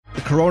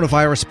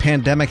coronavirus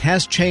pandemic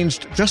has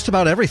changed just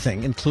about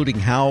everything, including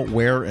how,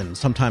 where, and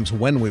sometimes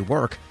when we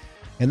work.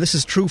 And this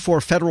is true for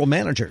federal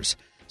managers.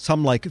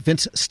 Some, like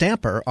Vince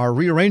Stamper, are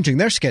rearranging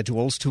their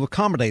schedules to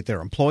accommodate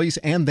their employees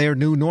and their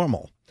new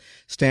normal.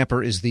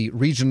 Stamper is the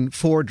Region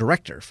 4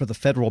 Director for the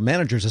Federal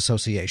Managers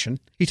Association.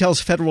 He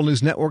tells Federal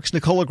News Network's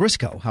Nicola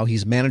Grisco how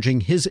he's managing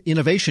his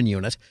innovation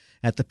unit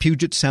at the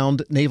Puget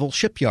Sound Naval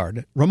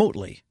Shipyard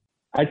remotely.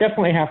 I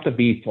definitely have to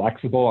be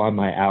flexible on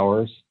my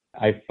hours.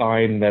 I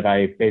find that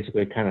I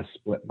basically kind of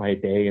split my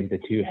day into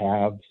two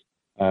halves,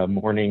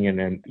 morning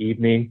and an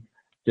evening,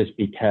 just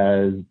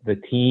because the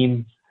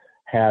team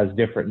has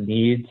different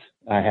needs.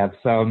 I have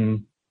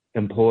some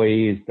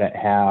employees that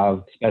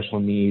have special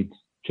needs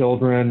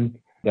children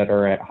that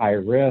are at high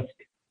risk,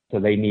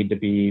 so they need to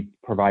be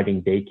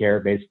providing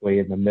daycare basically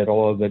in the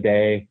middle of the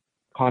day.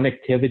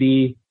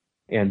 Connectivity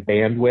and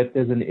bandwidth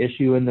is an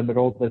issue in the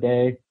middle of the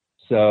day,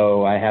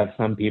 so I have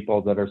some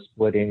people that are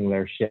splitting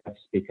their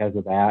shifts because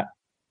of that.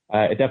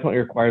 It definitely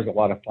requires a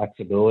lot of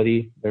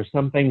flexibility. There's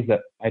some things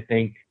that I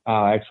think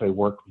actually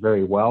work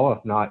very well,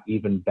 if not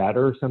even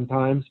better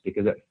sometimes,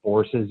 because it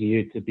forces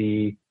you to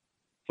be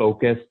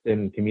focused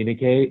and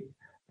communicate.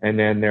 And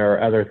then there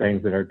are other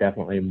things that are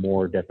definitely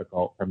more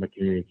difficult from a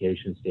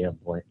communication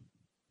standpoint.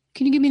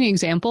 Can you give me an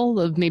example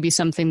of maybe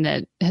something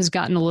that has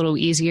gotten a little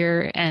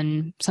easier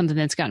and something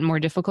that's gotten more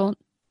difficult?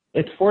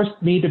 It's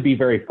forced me to be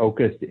very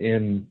focused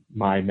in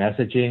my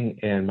messaging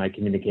and my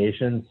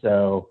communication.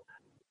 So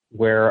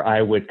where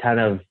I would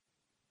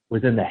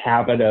was in the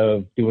habit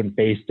of doing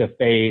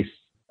face-to-face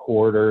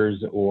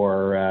quarters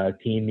or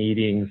team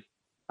meetings,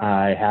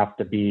 I have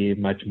to be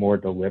much more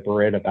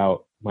deliberate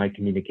about my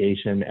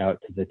communication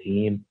out to the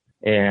team.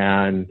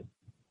 And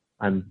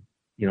I'm,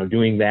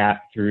 doing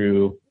that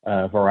through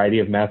a variety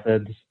of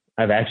methods.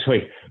 I've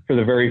actually, for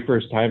the very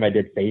first time, I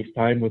did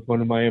FaceTime with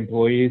one of my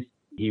employees.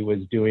 He was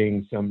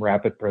doing some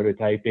rapid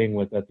prototyping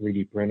with a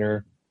 3D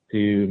printer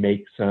to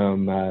make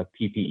some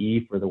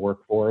PPE for the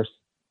workforce.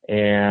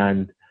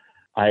 And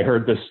I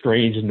heard this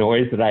strange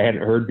noise that I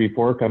hadn't heard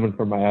before coming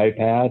from my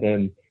iPad.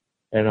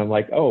 And I'm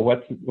like, oh,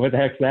 what the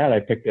heck's that? I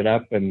picked it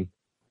up and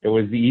it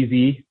was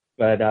easy,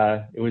 but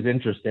it was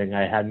interesting.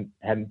 I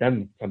hadn't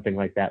done something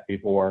like that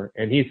before.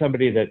 And he's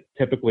somebody that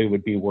typically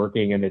would be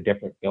working in a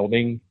different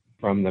building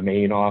from the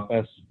main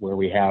office where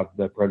we have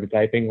the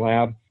prototyping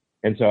lab.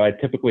 And so I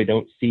typically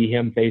don't see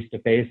him face to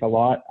face a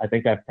lot. I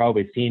think I've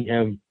probably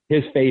seen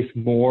his face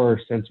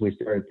more since we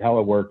started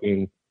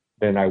teleworking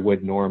than I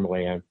would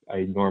normally. I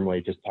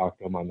normally just talk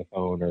to him on the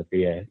phone or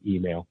via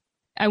email.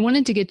 I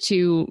wanted to get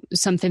to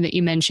something that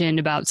you mentioned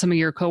about some of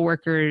your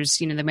coworkers,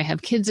 they may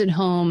have kids at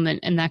home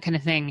and that kind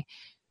of thing.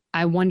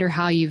 I wonder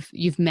how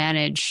you've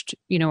managed,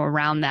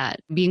 around that,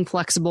 being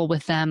flexible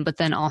with them, but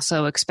then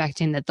also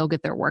expecting that they'll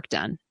get their work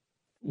done.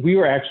 We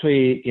were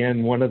actually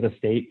in one of the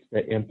states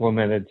that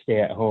implemented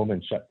stay at home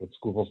and shut the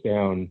schools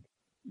down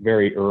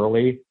very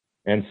early.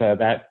 And so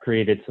that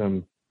created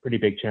some pretty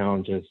big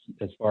challenges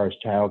as far as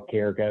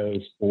childcare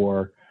goes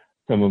for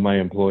some of my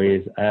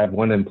employees. I have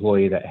one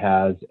employee that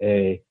has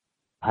a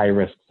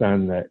high-risk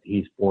son that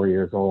he's 4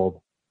 years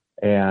old,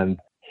 and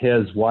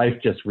his wife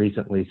just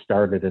recently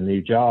started a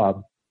new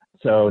job.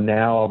 So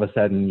now all of a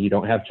sudden you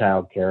don't have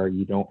childcare,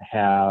 you don't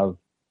have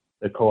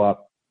the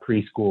co-op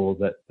preschool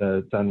that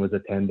the son was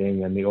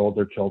attending, and the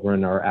older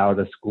children are out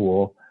of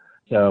school.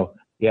 So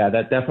yeah,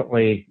 that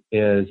definitely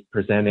is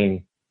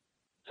presenting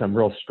some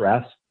real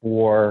stress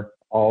for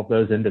all of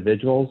those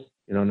individuals.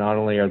 Not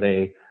only are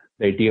they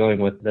dealing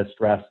with the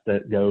stress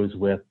that goes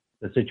with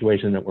the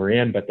situation that we're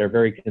in, but they're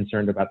very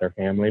concerned about their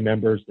family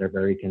members. They're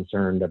very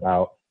concerned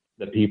about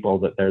the people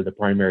that they're the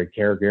primary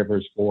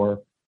caregivers for.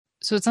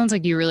 So it sounds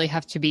like you really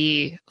have to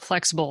be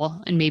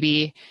flexible and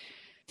maybe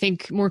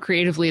think more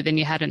creatively than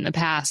you had in the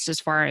past as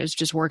far as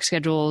just work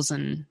schedules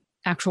and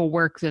actual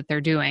work that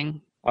they're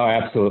doing. Oh,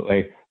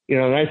 absolutely. The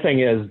nice thing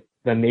is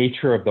the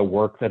nature of the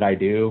work that I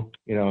do,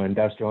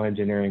 industrial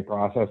engineering,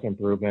 process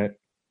improvement,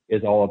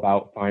 is all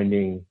about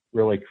finding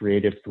really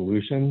creative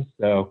solutions.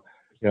 So,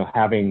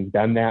 having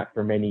done that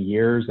for many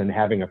years and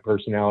having a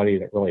personality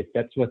that really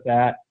fits with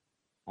that,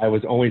 I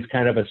was always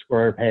kind of a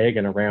square peg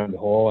in a round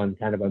hole in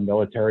kind of a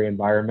military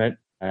environment.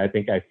 I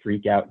think I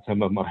freak out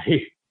some of my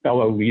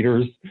fellow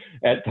leaders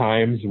at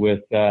times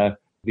with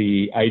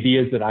the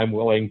ideas that I'm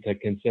willing to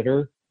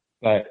consider.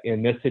 But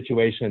in this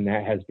situation,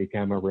 that has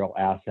become a real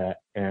asset.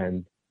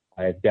 And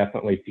I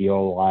definitely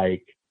feel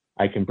like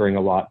I can bring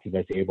a lot to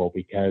the table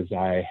because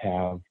I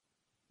have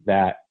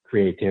that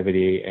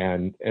creativity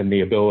and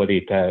the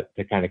ability to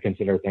kind of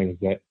consider things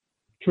that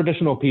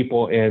traditional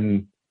people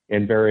in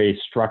very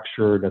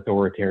structured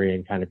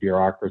authoritarian kind of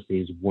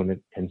bureaucracies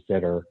wouldn't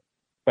consider,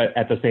 but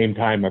at the same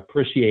time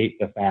appreciate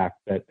the fact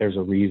that there's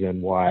a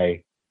reason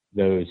why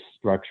those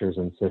structures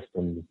and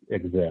systems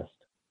exist.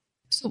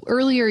 So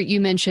earlier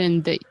you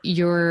mentioned that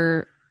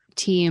your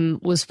team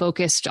was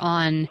focused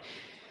on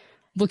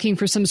looking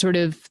for some sort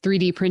of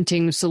 3D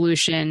printing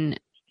solution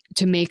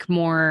to make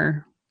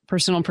more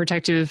personal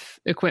protective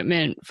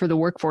equipment for the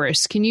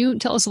workforce. Can you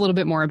tell us a little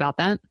bit more about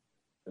that?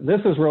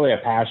 This is really a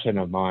passion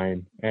of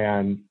mine,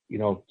 and,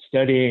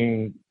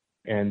 studying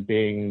and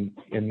being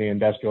in the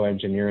industrial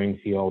engineering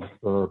field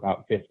for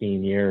about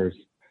 15 years,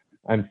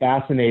 I'm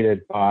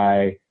fascinated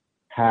by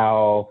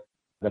how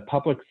the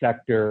public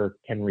sector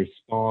can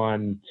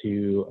respond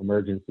to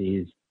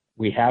emergencies.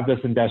 We have this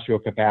industrial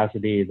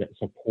capacity that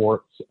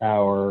supports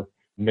our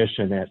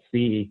mission at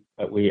sea,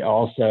 but we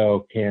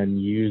also can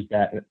use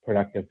that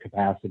productive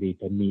capacity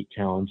to meet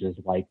challenges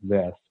like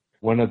this.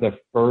 One of the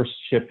first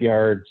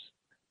shipyards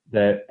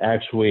that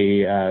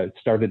actually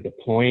started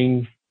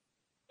deploying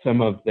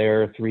some of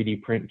their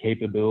 3D print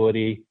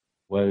capability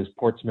was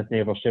Portsmouth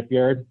Naval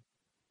Shipyard,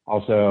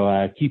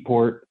 also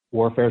Keyport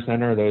Warfare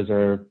Center. Those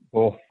are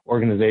both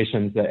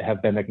organizations that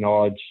have been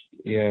acknowledged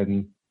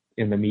in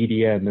the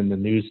media and in the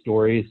news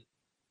stories.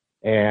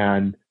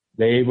 And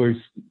they were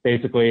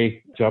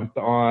basically jumped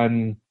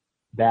on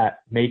that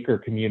maker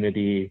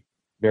community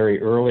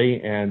very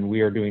early, and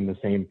we are doing the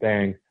same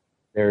thing.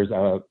 There's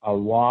a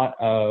lot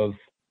of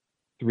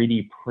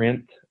 3D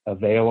print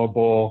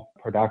available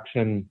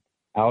production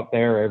out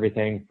there,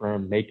 everything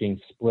from making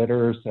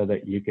splitters so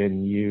that you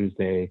can use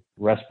a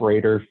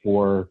respirator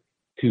for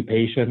 2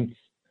 patients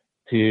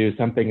to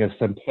something as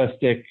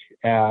simplistic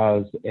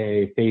as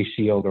a face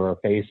shield or a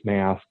face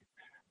mask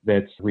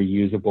that's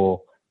reusable.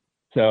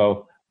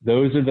 So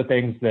those are the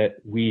things that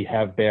we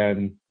have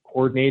been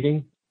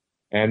coordinating.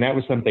 And that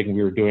was something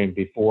we were doing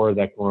before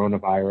the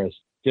coronavirus,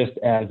 just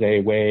as a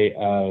way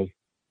of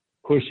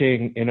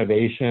pushing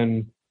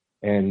innovation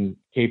and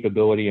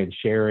capability and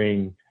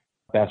sharing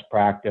best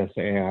practice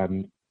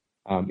and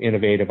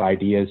innovative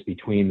ideas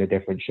between the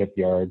different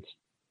shipyards.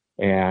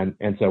 And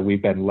so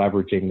we've been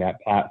leveraging that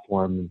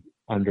platform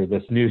under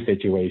this new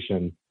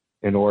situation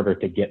in order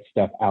to get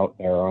stuff out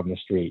there on the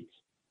streets.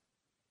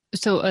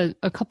 So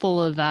a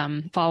couple of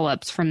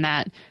follow-ups from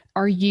that.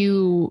 Are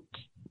you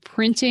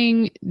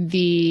printing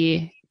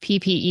the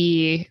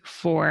PPE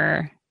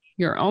for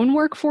your own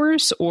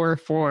workforce or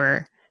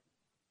for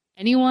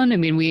anyone? I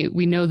mean,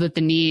 we know that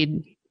the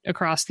need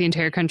across the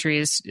entire country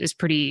is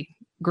pretty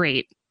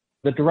great.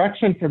 The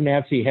direction from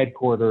NAVSEA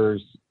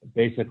headquarters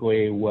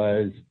basically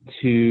was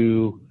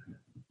to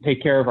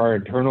take care of our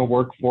internal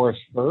workforce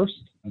first,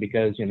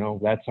 because,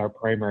 that's our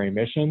primary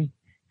mission.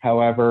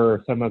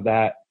 However, some of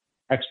that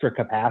extra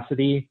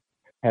capacity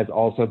has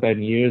also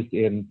been used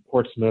in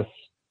Portsmouth's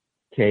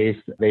case.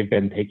 They've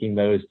been taking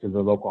those to the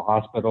local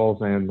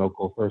hospitals and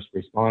local first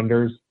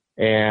responders.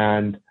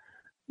 And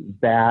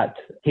that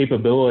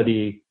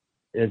capability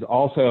is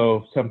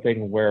also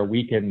something where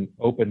we can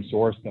open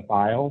source the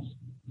files.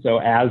 So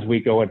as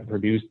we go and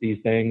produce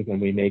these things and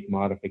we make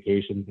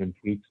modifications and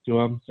tweaks to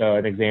them. So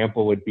an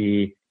example would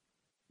be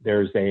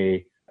there's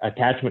a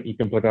attachment you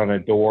can put on a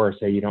door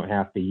so you don't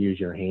have to use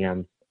your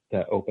hands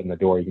to open the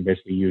door. You can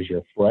basically use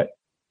your foot.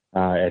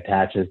 It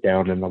attaches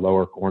down in the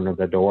lower corner of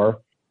the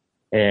door.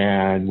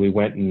 And we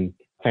went and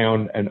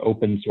found an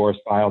open source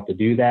file to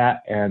do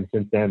that. And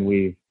since then,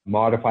 we've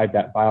modified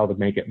that file to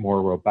make it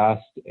more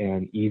robust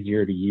and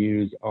easier to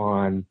use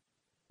on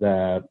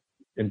the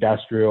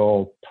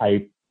industrial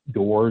type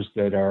doors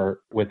that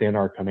are within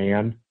our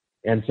command.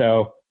 And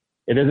so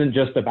it isn't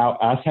just about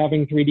us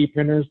having 3D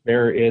printers.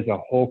 There is a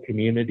whole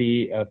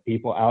community of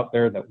people out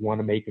there that want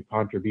to make a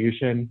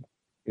contribution.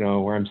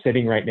 Where I'm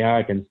sitting right now,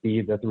 I can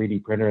see the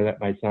 3D printer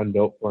that my son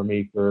built for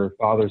me for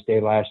Father's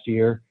Day last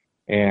year.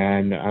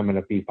 And I'm going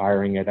to be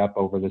firing it up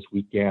over this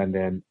weekend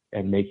and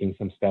making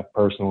some stuff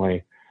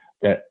personally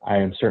that I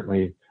am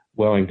certainly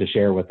willing to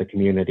share with the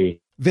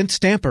community. Vince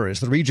Stamper is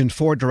the Region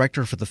 4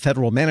 Director for the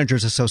Federal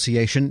Managers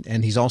Association,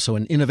 and he's also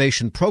an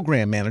Innovation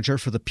Program Manager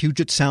for the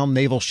Puget Sound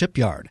Naval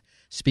Shipyard,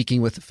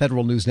 speaking with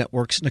Federal News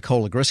Network's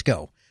Nicole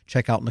Ogrysko.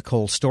 Check out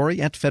Nicole's story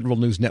at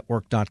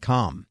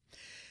federalnewsnetwork.com.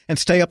 And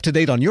stay up to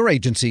date on your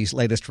agency's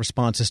latest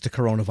responses to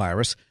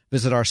coronavirus.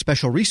 Visit our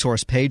special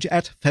resource page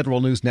at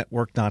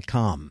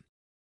federalnewsnetwork.com.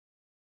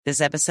 This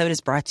episode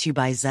is brought to you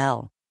by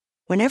Zelle.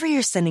 Whenever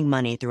you're sending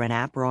money through an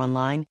app or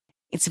online,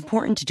 it's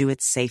important to do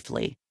it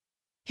safely.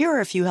 Here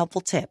are a few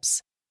helpful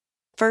tips.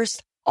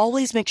 First,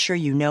 always make sure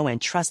you know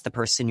and trust the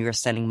person you are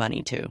sending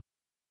money to.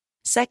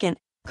 Second,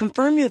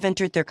 confirm you have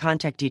entered their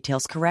contact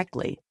details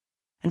correctly.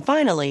 And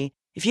finally,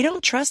 if you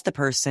don't trust the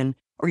person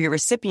or your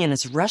recipient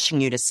is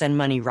rushing you to send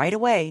money right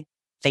away,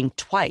 think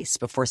twice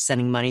before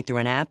sending money through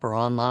an app or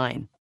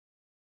online.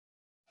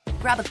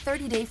 Grab a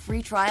 30-day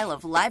free trial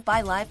of Live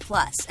by Live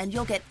Plus, and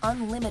you'll get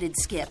unlimited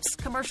skips,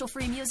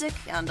 commercial-free music,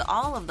 and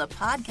all of the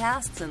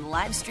podcasts and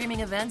live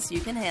streaming events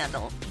you can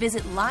handle.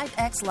 Visit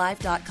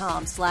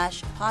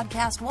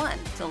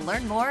livexlive.com/podcast1 to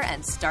learn more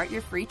and start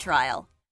your free trial.